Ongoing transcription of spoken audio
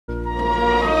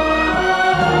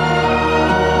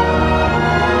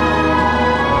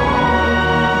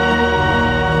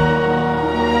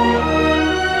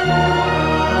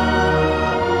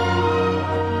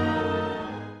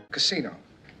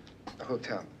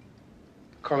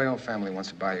Corleone family wants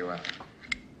to buy you out.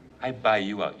 I buy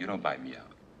you out. You don't buy me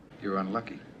out. You're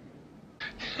unlucky.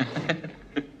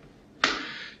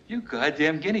 You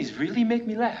goddamn guineas really make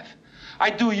me laugh. I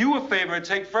do you a favor and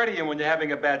take Freddie in when you're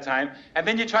having a bad time, and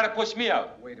then you try to push me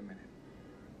out. Wait a minute.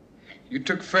 You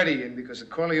took Freddie in because the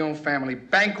Corleone family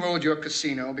bankrolled your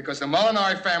casino because the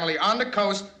Molinari family on the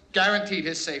coast guaranteed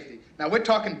his safety. Now, we're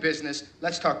talking business.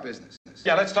 Let's talk business.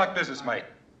 Yeah, let's talk business, mate.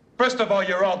 First of all,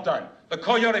 you're all done. The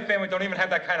Coyote family don't even have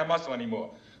that kind of muscle anymore.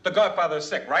 The godfather is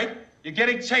sick, right? You're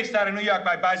getting chased out of New York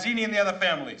by Barzini and the other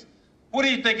families. What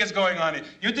do you think is going on here?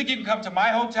 You think you can come to my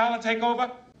hotel and take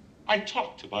over? I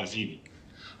talked to Barzini.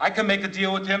 I can make a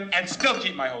deal with him and still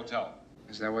keep my hotel.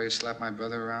 Is that why you slapped my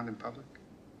brother around in public?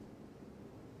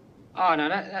 Oh, no,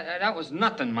 that was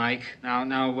nothing, Mike.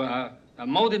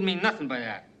 Mo didn't mean nothing by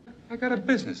that. I got a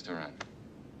business to run.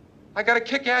 I got to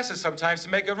kick asses sometimes to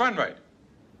make it run right.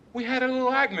 We had a little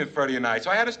argument, Freddie and I, so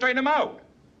I had to straighten him out.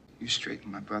 You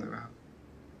straightened my brother out?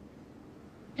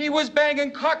 He was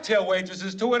banging cocktail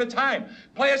waitresses 2 at a time.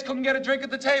 Players couldn't get a drink at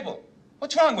the table.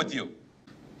 What's wrong with you?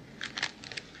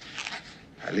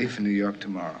 I leave for New York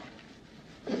tomorrow.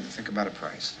 Think about a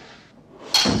price.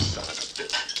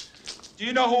 Do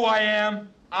you know who I am?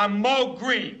 I'm Mo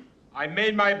Green. I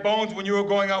made my bones when you were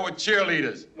going out with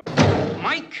cheerleaders.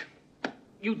 Mike,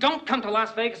 you don't come to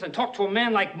Las Vegas and talk to a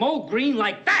man like Mo Green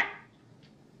like that.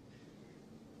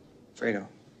 Fredo,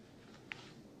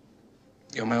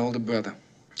 you're my older brother,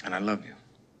 and I love you.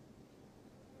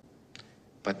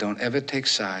 But don't ever take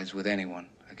sides with anyone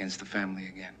against the family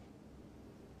again.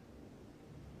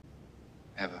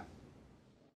 Ever.